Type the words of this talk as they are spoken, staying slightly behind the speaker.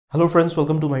Hello friends,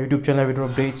 welcome to my YouTube channel Aviator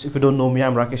Updates. If you don't know me,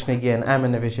 I'm Rakesh Negi and I'm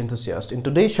an aviation enthusiast. In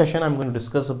today's session, I'm going to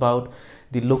discuss about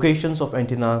the locations of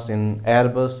antennas in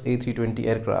Airbus A320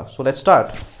 aircraft. So let's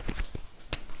start.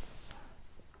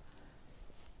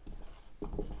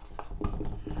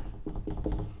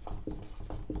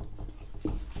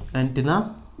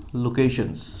 Antenna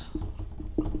locations.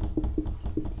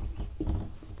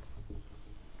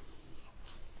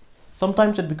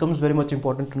 Sometimes it becomes very much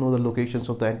important to know the locations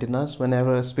of the antennas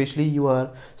whenever especially you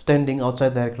are standing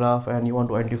outside the aircraft and you want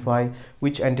to identify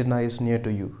which antenna is near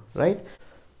to you, right?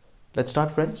 Let's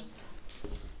start friends.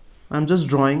 I'm just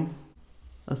drawing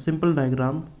a simple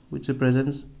diagram which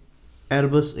represents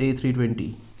Airbus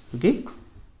A320, okay?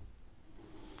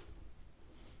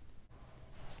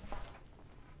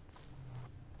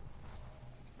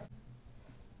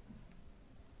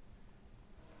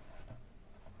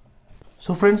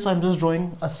 So friends, I'm just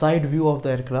drawing a side view of the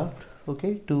aircraft,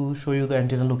 okay, to show you the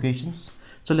antenna locations.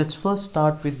 So let's first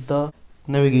start with the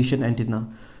navigation antenna,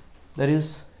 that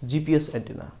is GPS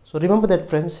antenna. So remember that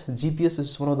friends, GPS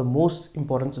is one of the most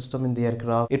important system in the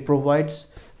aircraft. It provides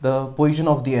the position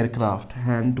of the aircraft,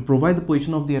 and to provide the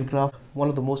position of the aircraft, one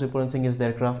of the most important thing is the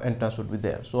aircraft antenna should be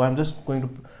there. So I'm just going to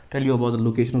tell you about the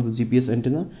location of the GPS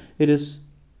antenna. It is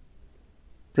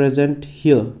present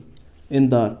here in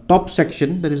the top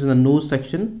section, that is in the nose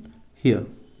section here,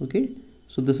 okay?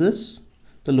 So this is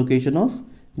the location of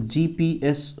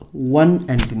GPS1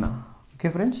 antenna, okay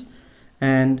friends,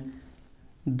 and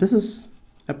this is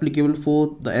applicable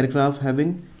for the aircraft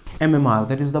having MMR,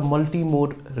 that is the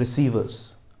multi-mode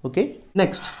receivers, okay?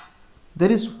 Next,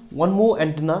 there is one more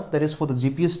antenna, that is for the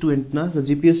GPS2 antenna. The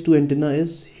GPS2 antenna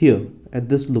is here at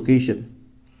this location,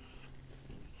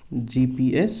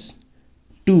 GPS2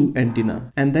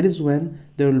 antenna, and that is when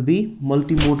there will be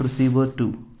multi-mode receiver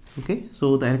 2, okay?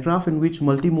 So the aircraft in which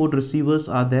multi-mode receivers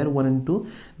are there, 1 and 2,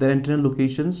 their antenna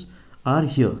locations are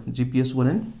here, GPS1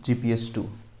 and GPS2.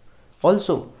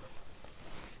 Also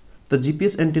the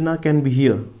GPS antenna can be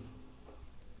here,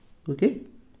 okay,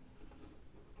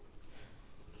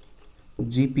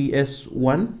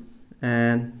 GPS1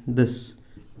 and this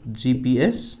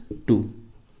GPS2,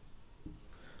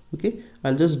 okay?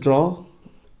 I'll just draw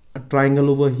a triangle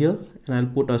over here and I'll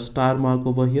put a star mark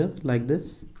over here like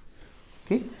this,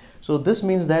 okay? So this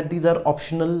means that these are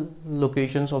optional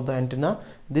locations of the antenna.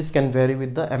 This can vary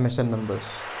with the MSN numbers,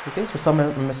 okay? So some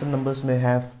MSN numbers may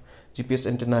have GPS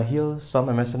antenna here, some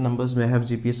MSN numbers may have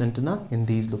GPS antenna in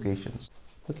these locations,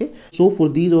 okay? So for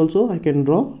these also I can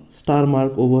draw star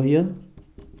mark over here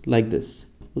like this,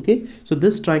 okay? So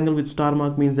this triangle with star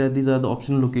mark means that these are the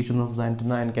optional location of the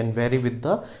antenna and can vary with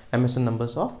the MSN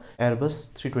numbers of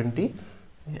Airbus 320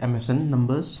 MSN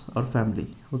numbers or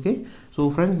family, okay? So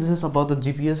friends, this is about the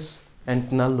GPS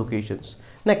antenna locations.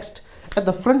 Next, at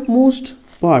the frontmost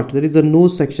part, there is a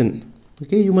nose section,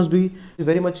 okay? You must be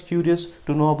very much curious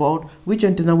to know about which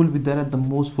antenna will be there at the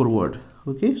most forward,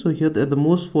 okay? So here at the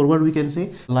most forward we can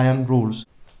say lion roars.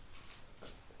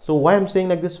 So why I'm saying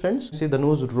like this friends, say the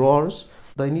nose roars,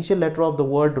 the initial letter of the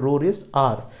word roar is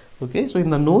R, okay? So in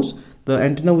the nose, the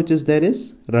antenna which is there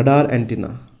is radar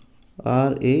antenna,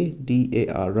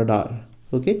 R-A-D-A-R, radar,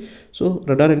 okay? So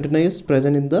radar antenna is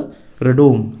present in the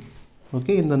radome,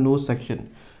 okay, in the nose section.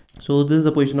 So this is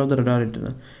the position of the radar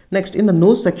antenna. Next, in the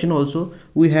nose section also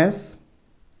we have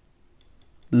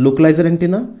localizer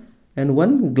antenna and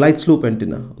one glide slope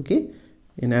antenna, okay,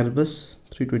 in Airbus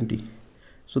 320.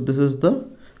 So this is the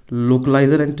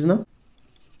localizer antenna,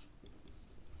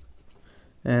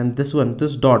 and this one,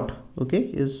 this dot, okay,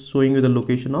 is showing you the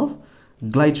location of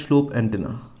glide slope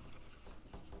antenna,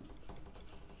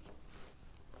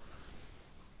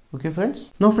 okay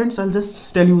friends. Now friends, I'll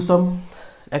just tell you some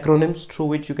acronyms through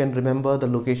which you can remember the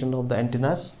location of the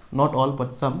antennas, not all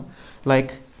but some.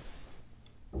 Like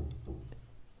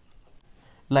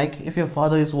if your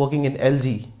father is working in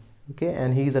LG, okay,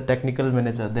 and he is a technical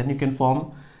manager, then you can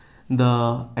form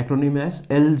the acronym as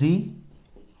LG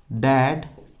Dad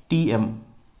TM,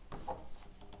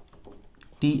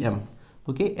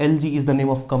 okay? LG is the name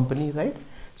of company, right?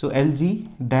 So LG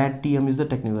Dad TM is the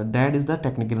technical, Dad is the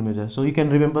technical manager. So you can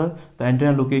remember the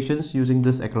antenna locations using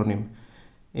this acronym.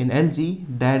 In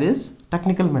LG, Dad is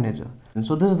technical manager. And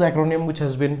so this is the acronym which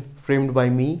has been framed by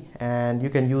me, and you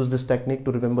can use this technique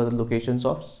to remember the locations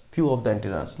of few of the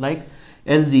antennas. Like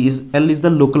LG is, L is the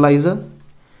localizer,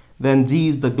 then G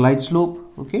is the glide slope,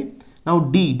 okay? Now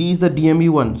D is the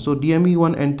DME1. So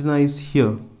DME1 antenna is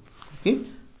here, okay?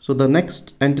 So the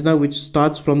next antenna which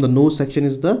starts from the nose section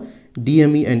is the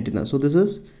DME antenna. So this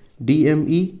is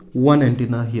DME1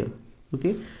 antenna here,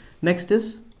 okay? Next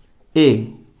is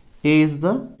A. A is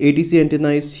the ATC antenna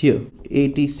is here,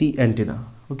 ATC antenna,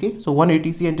 Okay, so one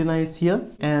ATC antenna is here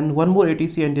and one more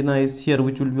ATC antenna is here,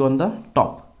 which will be on the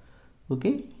top.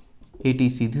 Okay,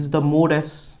 ATC, this is the mode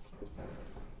S,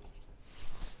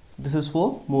 this is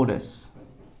for mode S.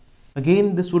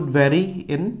 Again, this would vary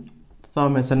in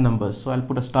some SN numbers, so I'll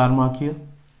put a star mark here.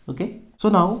 Okay, so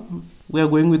now we are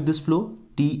going with this flow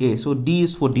DA. So D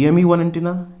is for DME1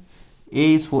 antenna,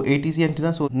 A is for ATC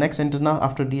antenna. So next antenna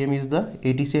after DME is the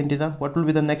ATC antenna. What will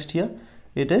be the next here?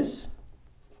 It is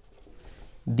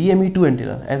DME2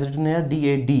 antenna, as written here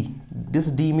DAD. This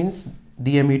D means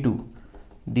DME2,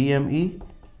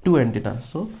 DME2 antenna.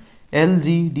 So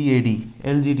LGDAD.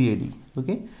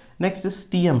 Okay, next is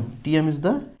TM. TM is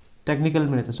the technical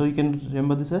method, so you can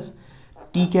remember this as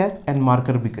TCAS and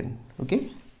marker beacon. Okay,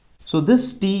 so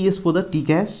this T is for the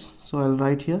TCAS, so I'll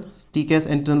write here TCAS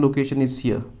antenna location is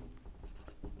here.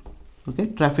 Okay,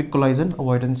 traffic collision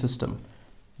avoidance system.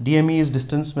 DME is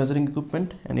distance measuring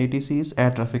equipment and ATC is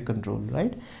air traffic control,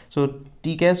 right? So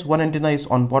TCAS, one antenna is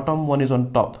on bottom, one is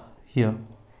on top here.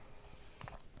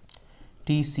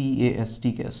 TCAS,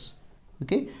 TCAS.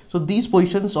 Okay, so these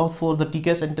positions of for the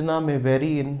TCAS antenna may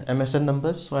vary in MSN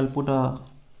numbers, so I'll put a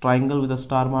triangle with a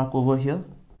star mark over here,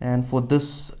 and for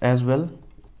this as well,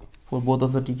 for both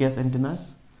of the TCAS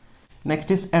antennas. Next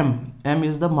is M. M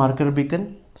is the marker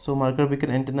beacon, so marker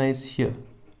beacon antenna is here.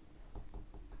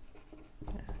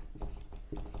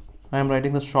 I am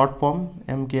writing the short form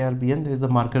MKRBN. There is the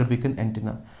marker beacon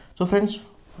antenna. So friends,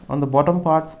 on the bottom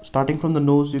part, starting from the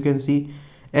nose, you can see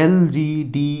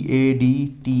LGDADTM.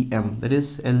 That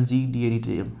is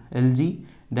LGDADTM. LG,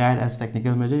 DAD as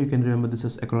technical measure. You can remember this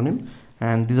as acronym.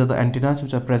 And these are the antennas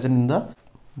which are present in the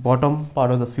bottom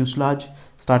part of the fuselage,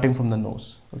 starting from the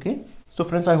nose. Okay. So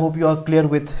friends, I hope you are clear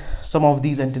with some of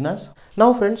these antennas.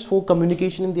 Now friends, for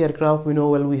communication in the aircraft, we know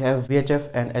well we have VHF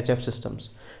and HF systems.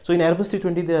 So in Airbus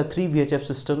 320, there are 3 VHF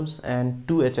systems and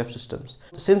 2 HF systems.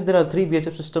 Since there are 3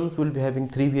 VHF systems, we'll be having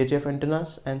 3 VHF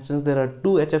antennas, and since there are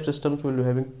 2 HF systems, we'll be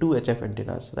having 2 HF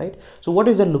antennas, right? So what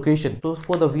is the location? So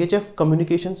for the VHF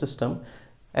communication system,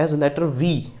 as letter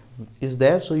V is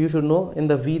there, so you should know in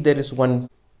the V there is one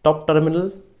top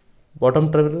terminal,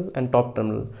 bottom terminal and top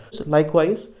terminal. So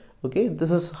likewise, okay,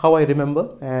 this is how I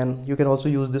remember, and you can also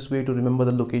use this way to remember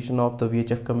the location of the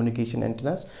VHF communication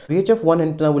antennas. VHF1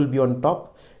 antenna will be on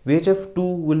top,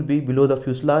 VHF2 will be below the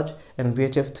fuselage, and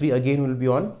VHF3 again will be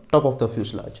on top of the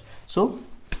fuselage. So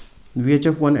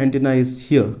VHF1 antenna is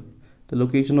here, the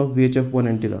location of VHF1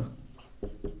 antenna,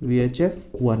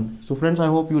 VHF1. So friends, I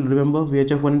hope you will remember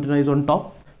VHF1 antenna is on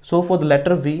top. So for the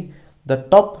letter V, the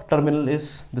top terminal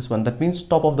is this one, that means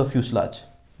top of the fuselage.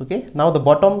 Okay, now the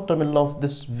bottom terminal of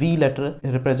this V letter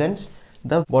represents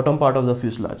the bottom part of the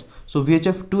fuselage. So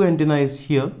VHF2 antenna is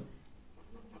here.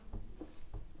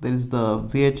 There is the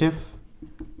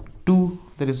VHF2,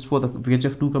 that is for the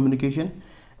VHF2 communication,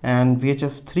 and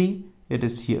VHF3, it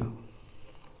is here.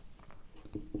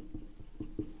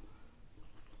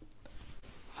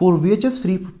 For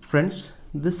VHF3 friends,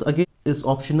 this again is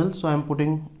optional, so I am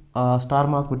putting a star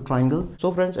mark with triangle.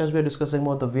 So friends, as we are discussing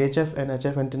about the VHF and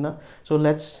HF antenna, so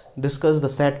let's discuss the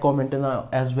SATCOM antenna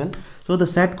as well. So the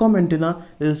SATCOM antenna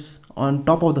is on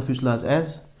top of the fuselage.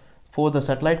 As for the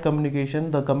satellite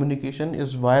communication, the communication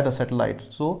is via the satellite.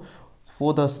 So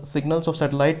for the signals of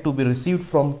satellite to be received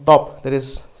from top, that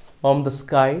is from the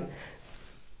sky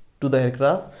to the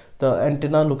aircraft, the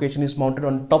antenna location is mounted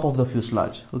on top of the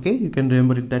fuselage. Okay, you can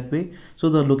remember it that way. So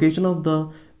the location of the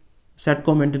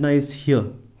SATCOM antenna is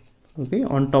here, okay,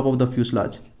 on top of the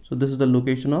fuselage. So this is the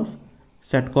location of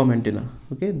SATCOM antenna.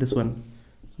 Okay, this one.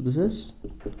 So this is,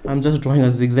 I'm just drawing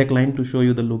a zigzag line to show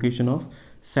you the location of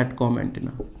SATCOM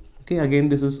antenna. Okay, again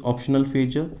this is optional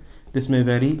feature. This may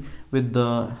vary with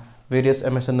the various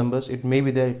MSN numbers. It may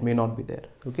be there, it may not be there.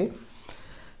 Okay,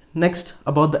 next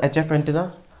about the HF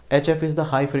antenna. HF is the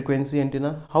high frequency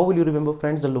antenna. How will you remember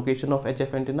friends the location of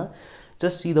HF antenna?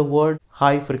 Just see the word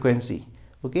high frequency.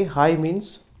 Okay, high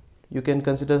means you can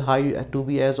consider high to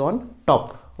be as on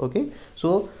top. Okay,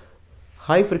 so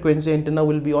high frequency antenna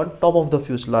will be on top of the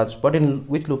fuselage, but in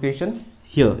which location?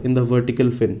 Here in the vertical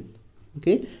fin.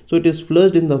 Okay, so it is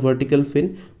flushed in the vertical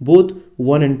fin, both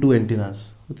 1 and 2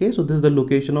 antennas. Okay, so this is the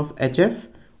location of HF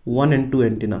 1 and 2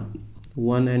 antenna,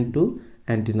 1 and 2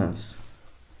 antennas.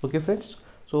 Okay friends,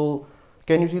 so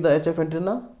can you see the HF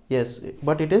antenna? Yes,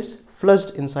 but it is flushed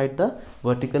inside the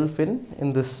vertical fin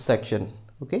in this section.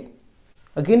 Okay,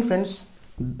 again friends,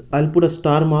 I'll put a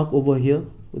star mark over here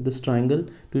with this triangle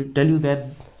to tell you that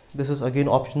this is again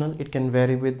optional. It can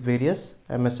vary with various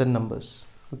MSN numbers.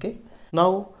 Okay,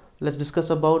 now let's discuss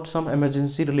about some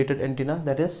emergency related antenna,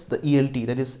 that is the ELT,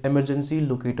 that is emergency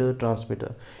locator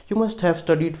transmitter. You must have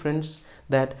studied friends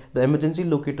that the emergency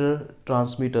locator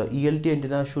transmitter ELT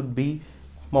antenna should be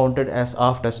mounted as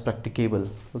aft as practicable.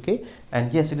 Okay,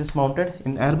 and yes, it is mounted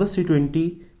in Airbus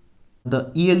 320.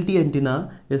 The ELT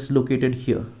antenna is located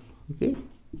here. Okay,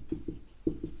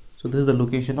 so this is the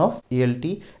location of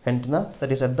ELT antenna,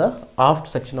 that is at the aft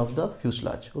section of the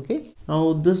fuselage. Okay,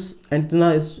 now this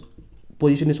antenna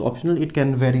position is optional. It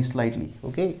can vary slightly,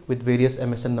 okay, with various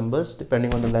MSN numbers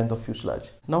depending on the length of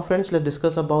fuselage. Now friends, let's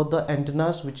discuss about the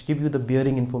antennas which give you the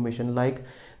bearing information, like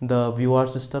the VR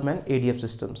system and ADF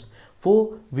systems.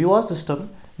 For VR system,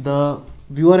 the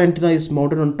VR antenna is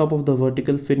mounted on top of the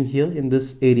vertical fin here in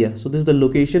this area. So this is the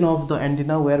location of the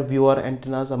antenna where VR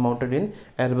antennas are mounted in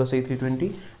Airbus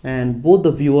A320, and both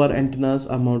the VR antennas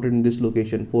are mounted in this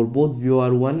location for both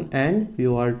VR1 and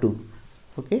VR2.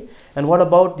 Okay, and what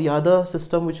about the other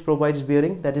system which provides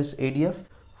bearing, that is ADF?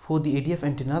 For the ADF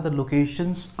antenna, the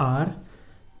locations are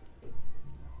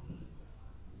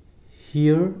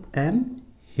here and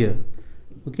here.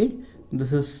 Okay,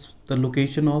 this is the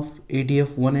location of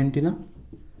ADF1 antenna,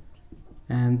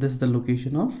 and this is the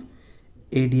location of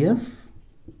ADF2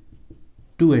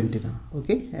 antenna.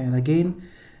 Okay, and again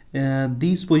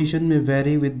these position may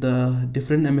vary with the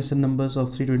different MSN numbers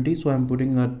of 320, so I'm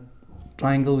putting a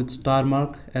triangle with star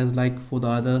mark as like for the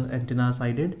other antennas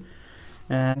I did.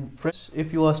 And friends,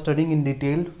 if you are studying in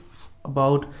detail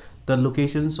about the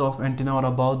locations of antenna or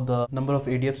about the number of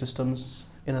ADF systems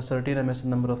in a certain MSN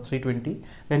number of 320,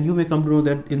 then you may come to know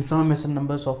that in some MSN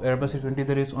numbers of Airbus A320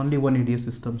 there is only one ADF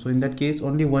system. So in that case,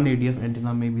 only one ADF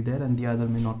antenna may be there and the other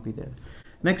may not be there.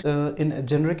 Next, in a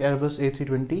generic Airbus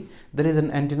A320, there is an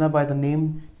antenna by the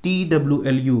name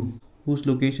TWLU, whose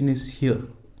location is here.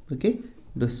 Okay,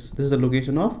 this is the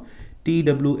location of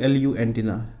TWLU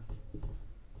antenna.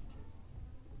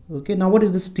 Okay, now what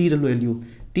is this TWLU?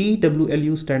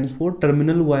 TWLU stands for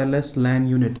Terminal Wireless LAN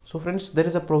Unit. So friends, there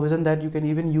is a provision that you can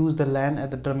even use the LAN at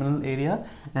the terminal area,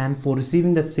 and for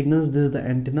receiving that signals, this is the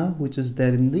antenna which is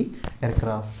there in the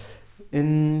aircraft.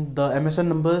 In the MSN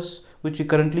numbers which we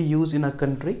currently use in our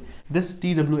country, this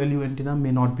TWLU antenna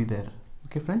may not be there.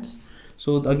 Okay friends,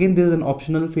 so again there is an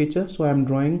optional feature, so I am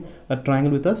drawing a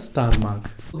triangle with a star mark.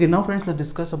 Okay, now friends, let's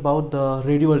discuss about the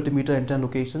radio altimeter antenna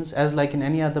locations. As like in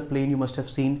any other plane, you must have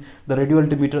seen the radio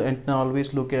altimeter antenna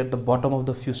always located at the bottom of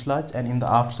the fuselage and in the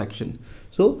aft section.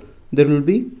 So there will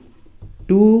be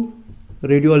two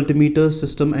radio altimeter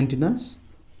system antennas,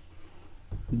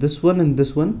 this one and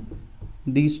this one.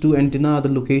 These two antenna are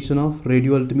the location of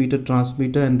radio altimeter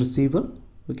transmitter and receiver.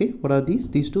 Okay, what are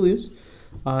these? These two is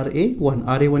RA1.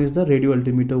 RA1 is the radio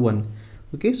altimeter 1.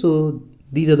 Okay, so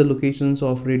these are the locations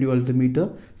of radio altimeter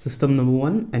system number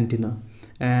 1 antenna,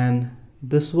 and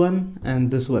this one and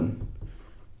this one.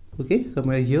 Okay,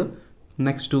 somewhere here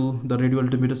next to the radio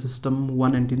altimeter system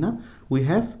 1 antenna, we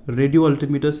have radio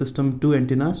altimeter system 2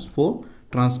 antennas for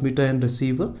transmitter and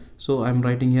receiver. So I'm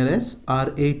writing here as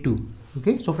RA2.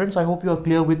 Okay, so friends, I hope you are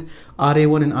clear with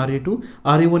RA1 and RA2.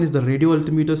 RA1 is the radio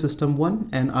altimeter system 1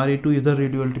 and RA2 is the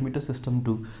radio altimeter system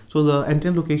 2. So the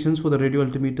antenna locations for the radio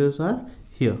altimeters are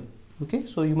here. Okay,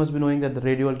 so you must be knowing that the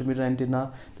radio altimeter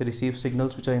antenna, they receive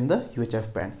signals which are in the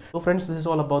UHF band. So friends, this is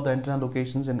all about the antenna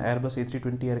locations in Airbus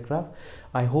A320 aircraft.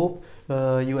 I hope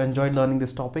you enjoyed learning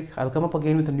this topic. I'll come up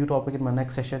again with a new topic in my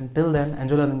next session. Till then,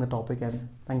 enjoy learning the topic and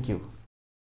thank you.